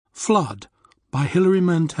Flood by Hilary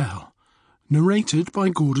Mantel, narrated by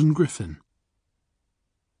Gordon Griffin.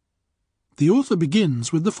 The author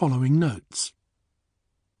begins with the following notes.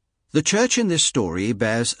 The church in this story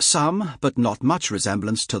bears some, but not much,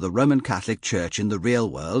 resemblance to the Roman Catholic Church in the real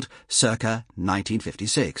world, circa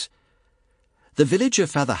 1956. The village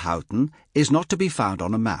of Featherhoughton is not to be found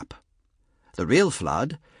on a map. The real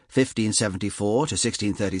Flood, 1574 to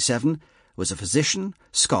 1637, was a physician,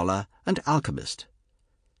 scholar, and alchemist.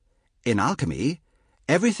 In alchemy,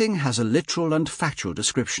 everything has a literal and factual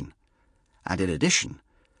description, and in addition,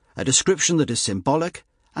 a description that is symbolic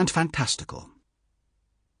and fantastical.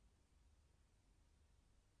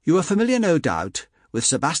 You are familiar, no doubt, with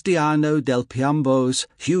Sebastiano del Piombo's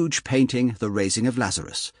huge painting The Raising of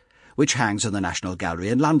Lazarus, which hangs in the National Gallery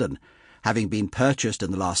in London, having been purchased in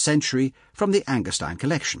the last century from the Angerstein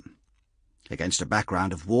collection. Against a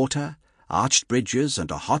background of water, arched bridges, and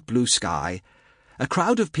a hot blue sky, a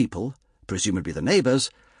crowd of people, presumably the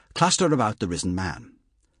neighbours, cluster about the risen man.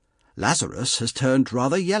 Lazarus has turned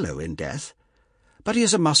rather yellow in death, but he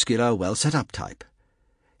is a muscular, well-set-up type.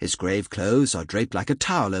 His grave clothes are draped like a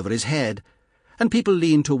towel over his head, and people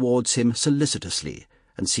lean towards him solicitously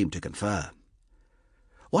and seem to confer.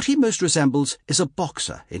 What he most resembles is a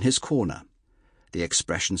boxer in his corner. The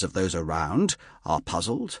expressions of those around are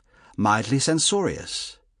puzzled, mildly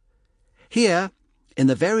censorious. Here, in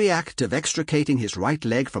the very act of extricating his right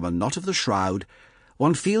leg from a knot of the shroud,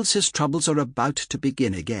 one feels his troubles are about to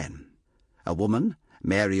begin again. A woman,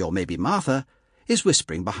 Mary or maybe Martha, is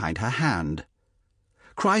whispering behind her hand.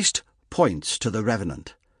 Christ points to the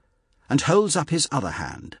revenant, and holds up his other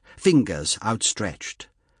hand, fingers outstretched.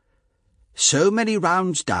 So many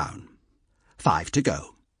rounds down, 5 to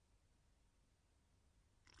go.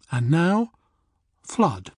 And now,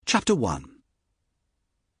 Flood. Chapter 1.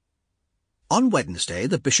 On Wednesday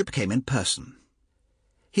the bishop came in person.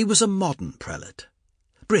 He was a modern prelate,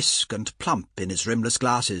 brisk and plump in his rimless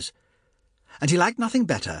glasses, and he liked nothing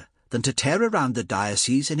better than to tear around the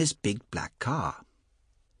diocese in his big black car.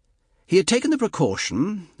 He had taken the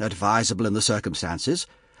precaution, advisable in the circumstances,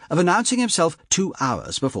 of announcing himself 2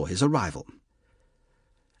 hours before his arrival.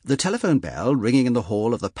 The telephone bell ringing in the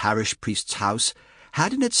hall of the parish priest's house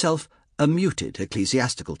had in itself a muted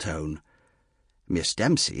ecclesiastical tone. Miss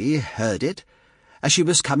Dempsey heard it as she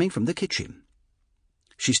was coming from the kitchen.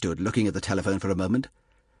 She stood looking at the telephone for a moment,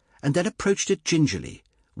 and then approached it gingerly,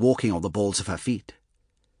 walking on the balls of her feet.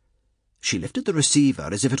 She lifted the receiver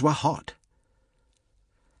as if it were hot.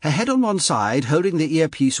 Her head on one side, holding the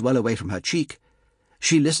earpiece well away from her cheek,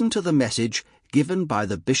 she listened to the message given by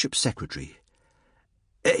the bishop's secretary.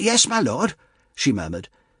 "Yes, my lord," she murmured,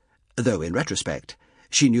 though in retrospect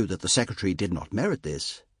she knew that the secretary did not merit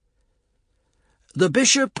this. "The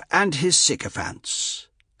bishop and his sycophants,"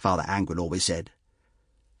 Father Angwin always said.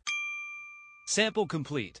 Sample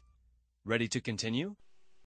complete. Ready to continue?